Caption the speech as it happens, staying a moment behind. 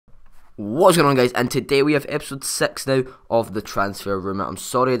What's going on, guys? And today we have episode 6 now of the transfer rumour. I'm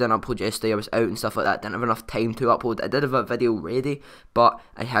sorry I didn't upload yesterday, I was out and stuff like that, didn't have enough time to upload. I did have a video ready, but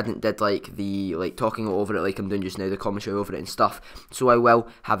I hadn't did the talking over it like I'm doing just now, the commentary over it and stuff, so I will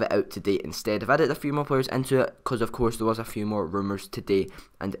have it out today instead. I've added a few more players into it, because of course there was a few more rumours today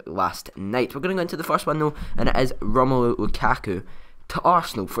and last night. We're going to go into the first one though, and it is Romelu Lukaku to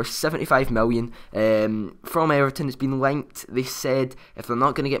Arsenal for 75 million from Everton. It's been linked. They said if they're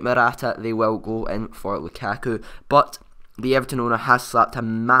not going to get Morata, they will go in for Lukaku, but the Everton owner has slapped a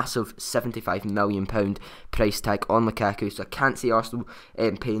massive £75 million price tag on Lukaku, so I can't see Arsenal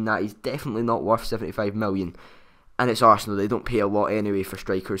paying that. He's definitely not worth 75 million. And it's Arsenal, they don't pay a lot anyway for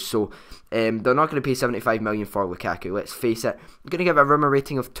strikers, so they're not going to pay 75 million for Lukaku, let's face it. I'm going to give it a rumour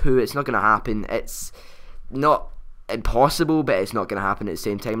rating of 2, it's not going to happen. It's not impossible, but it's not going to happen at the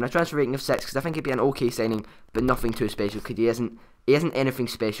same time. And a transfer rating of 6, because I think it'd be an okay signing, but nothing too special, because he isn't anything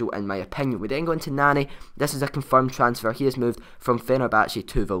special in my opinion. We then go into Nani. This is a confirmed transfer. He has moved from Fenerbahce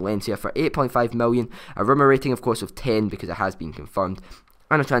to Valencia for 8.5 million. A rumour rating, of course, of 10, because it has been confirmed,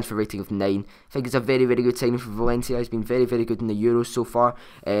 and a transfer rating of 9. I think it's a very, very good signing for Valencia. He's been very, very good in the Euros so far.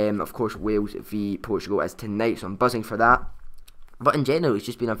 Of course, Wales v Portugal is tonight, so I'm buzzing for that. But in general, he's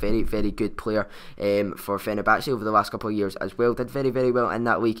just been a very, very good player for Fenerbahce over the last couple of years as well. Did very, very well in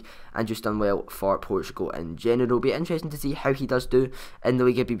that league and just done well for Portugal in general. It'll be interesting to see how he does do in the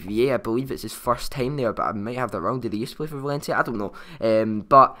Liga BBVA. I believe it's his first time there, but I might have that wrong. Did he used to play for Valencia? I don't know.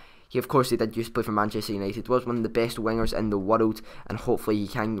 But he, of course, he did used to play for Manchester United, was one of the best wingers in the world, and hopefully he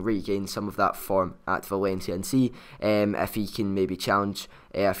can regain some of that form at Valencia and see if he can maybe challenge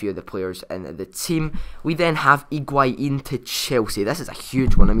a few of the players in the team. We then have Higuain to Chelsea. This is a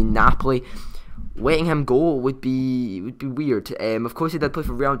huge one. I mean, Napoli letting him go would be weird. Of course, he did play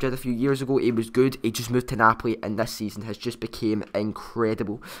for Real Madrid a few years ago. He was good. He just moved to Napoli, and this season has just became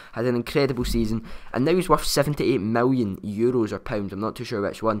incredible. Had an incredible season, and now he's worth 78 million euros or pounds. I'm not too sure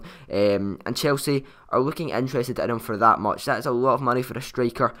which one. And Chelsea are looking interested in him for that much. That is a lot of money for a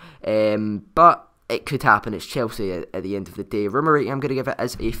striker. But it could happen. It's Chelsea at the end of the day. Rumour rating, I'm going to give it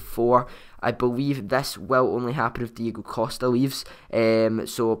as a 4. I believe this will only happen if Diego Costa leaves, so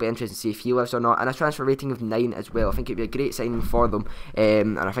it'll be interesting to see if he leaves or not. And a transfer rating of 9 as well. I think it'd be a great signing for them,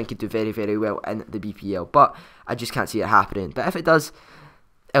 and I think he'd do very, very well in the BPL. But I just can't see it happening. But if it does,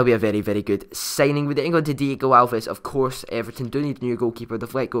 it'll be a very, very good signing. We then go to Diego Alves. Of course, Everton do need a new goalkeeper.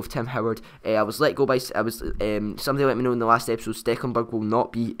 They've let go of Tim Howard. I was let go by somebody let me know in the last episode. Stekelenburg will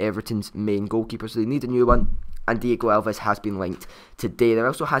not be Everton's main goalkeeper, so they need a new one. And Diego Alves has been linked today. There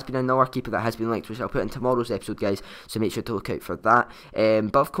also has been another keeper that has been linked, which I'll put in tomorrow's episode, guys, so make sure to look out for that.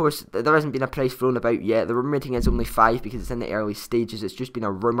 But of course, there hasn't been a price thrown about yet. The rumour rating is only 5 because it's in the early stages. It's just been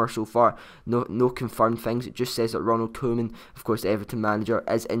a rumour so far, no confirmed things. It just says that Ronald Koeman, of course the Everton manager,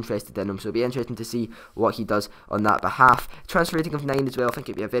 is interested in him, so it'll be interesting to see what he does on that behalf. Transfer rating of 9 as well. I think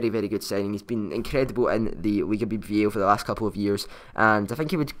it'd be a very, very good signing. He's been incredible in the Liga BBVA over the last couple of years, and I think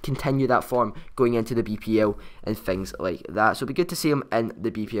he would continue that form going into the BPL and things like that. So it'll be good to see him in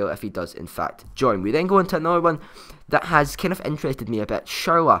the BPL if he does in fact join. We then go into another one that has kind of interested me a bit.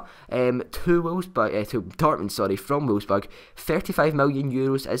 Schürrle to Dortmund, sorry, from Wolfsburg. 35 million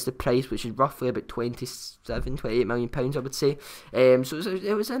euros is the price, which is roughly about 28 million pounds, I would say. So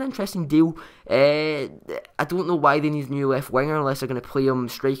it was an interesting deal. I don't know why they need a new left winger unless they're going to play him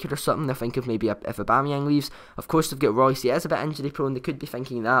striker or something. They're thinking maybe if Aubameyang leaves. Of course, they've got Royce. He is a bit injury prone. They could be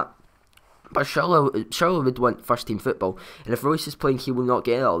thinking that. But Schürrle would want first team football, and if Royce is playing, he will not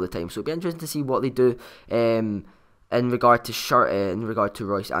get it all the time. So it'll be interesting to see what they do in regard to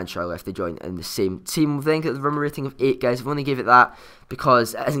Royce and Schürrle if they join in the same team. We've then got the rumour rating of 8, guys. I've only gave it that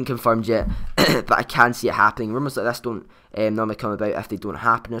because it isn't confirmed yet, but I can see it happening. Rumours like this don't normally come about if they don't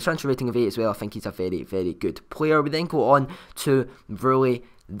happen. A transfer rating of 8 as well. I think he's a very, very good player. We then go on to Rulli.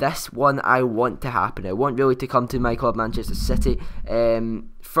 This one I want to happen. I want Rulli to come to my club, Manchester City.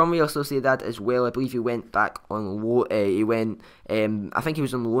 From Real Sociedad as well. I believe he went back on loan. I think he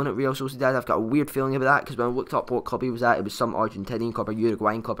was on loan at Real Sociedad. I've got a weird feeling about that because when I looked up what club he was at, it was some Argentinian club or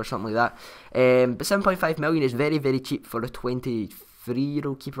Uruguayan club or something like that. But 7.5 million is very, very cheap for a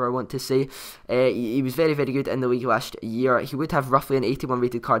 23-year-old keeper, I want to say. He was very, very good in the league last year. He would have roughly an 81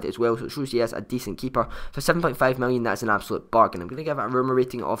 rated card as well, so it shows he is a decent keeper. For 7.5 million, that's an absolute bargain. I'm going to give it a rumour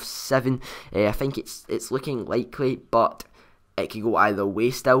rating of 7. I think it's looking likely, but it could go either way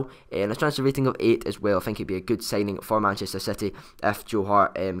still. And a transfer rating of 8 as well. I think it'd be a good signing for Manchester City if Joe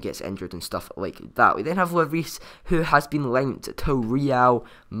Hart gets injured and stuff like that. We then have Lloris, who has been linked to Real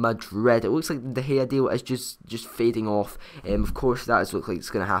Madrid. It looks like the De Gea deal is just fading off. Of course, that looks like it's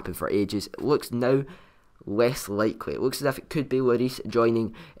going to happen for ages. It looks now less likely. It looks as if it could be Lloris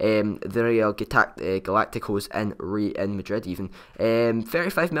joining the Real Galacticos in Madrid even.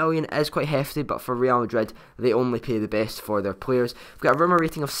 35 million is quite hefty, but for Real Madrid, they only pay the best for their players. We've got a rumour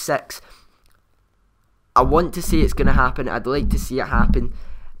rating of 6. I want to say it's going to happen. I'd like to see it happen,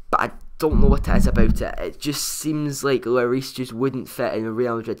 but I don't know what it is about it. It just seems like Lloris just wouldn't fit in a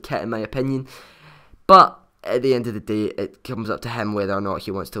Real Madrid kit, in my opinion. But at the end of the day, it comes up to him whether or not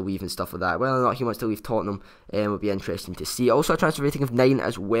he wants to leave and stuff like that. Whether or not he wants to leave Tottenham will be interesting to see. Also a transfer rating of 9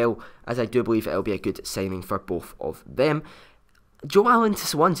 as well, as I do believe it'll be a good signing for both of them. Joe Allen to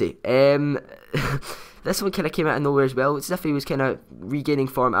Swansea. This one kind of came out of nowhere as well. It's as if he was kind of regaining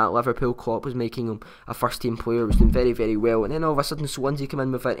form at Liverpool. Klopp was making him a first team player, was doing very, very well. And then all of a sudden Swansea come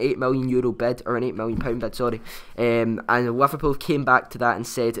in with an £8 million bid, or an £8 million bid, sorry. And Liverpool came back to that and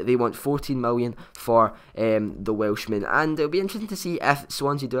said they want 14 million for the Welshman. And it'll be interesting to see if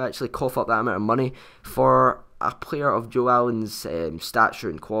Swansea do actually cough up that amount of money for a player of Joe Allen's stature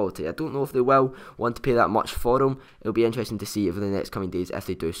and quality. I don't know if they will want to pay that much for him. It'll be interesting to see over the next coming days if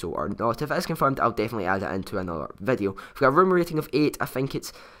they do so or not. If it is confirmed, I'll definitely add it into another video. We've got a rumour rating of 8. I think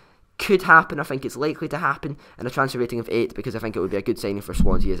it's could happen. I think it's likely to happen, and a transfer rating of 8 because I think it would be a good signing for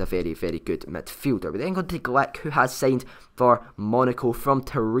Swansea as a very, very good midfielder. We then go to Glick, who has signed for Monaco from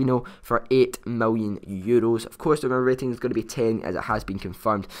Torino for €8 million. Of course, the rumour rating is going to be 10 as it has been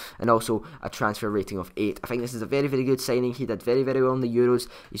confirmed, and also a transfer rating of 8. I think this is a very, very good signing. He did very, very well in the Euros.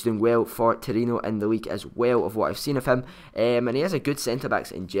 He's doing well for Torino in the league as well, of what I've seen of him, and he has a good centre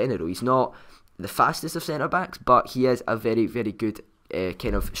backs in general. He's not the fastest of centre backs, but he is a very, very good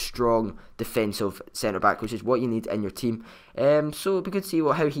kind of strong defensive centre back, which is what you need in your team. So it'll be good to see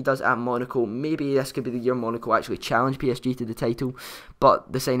how he does at Monaco. Maybe this could be the year Monaco actually challenge PSG to the title,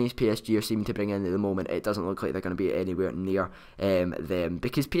 but the signings PSG are seeming to bring in at the moment, it doesn't look like they're going to be anywhere near them,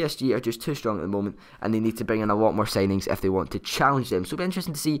 because PSG are just too strong at the moment and they need to bring in a lot more signings if they want to challenge them. So it'll be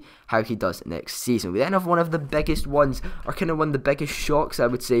interesting to see how he does next season. We then have one of the biggest ones, or kind of one of the biggest shocks, I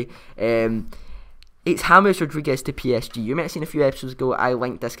would say. It's James Rodriguez to PSG. You might have seen a few episodes ago I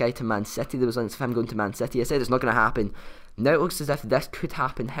linked this guy to Man City. There was links of him going to Man City. I said it's not going to happen. Now it looks as if this could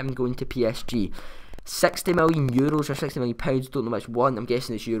happen, him going to PSG. €60 million or £60 million, don't know which one. I'm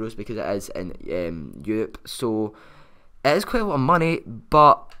guessing it's euros because it is in Europe. So it is quite a lot of money,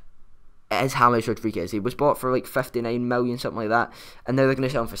 but it is James Rodriguez. He was bought for like 59 million, something like that, and now they're going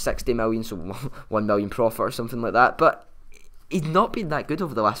to sell him for 60 million, so 1 million profit or something like that. But he's not been that good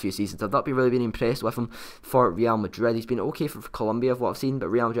over the last few seasons. I've not really been impressed with him for Real Madrid. He's been okay for Colombia, of what I've seen, but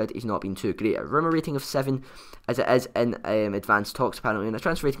Real Madrid, he's not been too great. A rumour rating of 7, as it is in advanced talks apparently, and a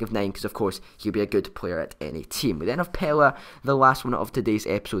transfer rating of 9, because of course he'll be a good player at any team. We then have Pella, the last one of today's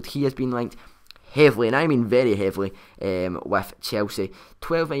episode. He has been linked heavily, and I mean very heavily, with Chelsea.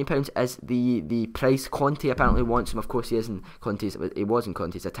 £12 million is the price. Conte apparently wants him. Of course he was in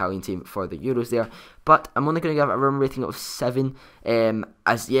Conte's Italian team for the Euros there, but I'm only going to give it a rumour rating of 7,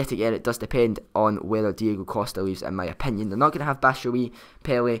 as yet again it does depend on whether Diego Costa leaves, in my opinion. They're not going to have Batshuayi,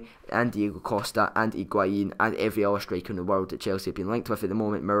 Pele and Diego Costa and Higuain and every other striker in the world that Chelsea have been linked with at the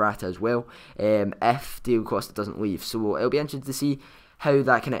moment, Morata as well, if Diego Costa doesn't leave. So it'll be interesting to see how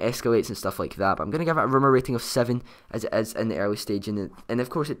that kind of escalates and stuff like that. But I'm going to give it a rumour rating of 7 as it is in the early stage, and of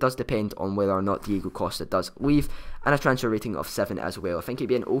course it does depend on whether or not Diego Costa does leave, and a transfer rating of 7 as well. I think he'd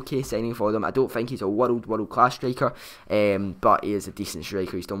be an okay signing for them. I don't think he's a world class striker, but he is a decent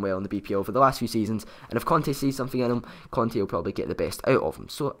striker. He's done well in the BPL for the last few seasons, and if Conte sees something in him, Conte will probably get the best out of him.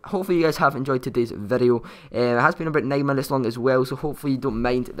 So hopefully you guys have enjoyed today's video. It has been about 9 minutes long as well, so hopefully you don't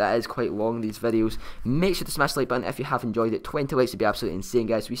mind that it is quite long, these videos. Make sure to smash the like button if you have enjoyed it. 20 likes would be absolutely insane,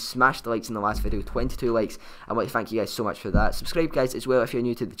 guys. We smashed the likes in the last video, 22 likes. I want to thank you guys so much for that. Subscribe, guys, as well if you're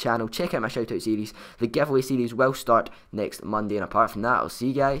new to the channel. Check out my shout out series. The giveaway series will start next Monday, and apart from that, I'll see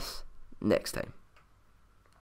you guys next time.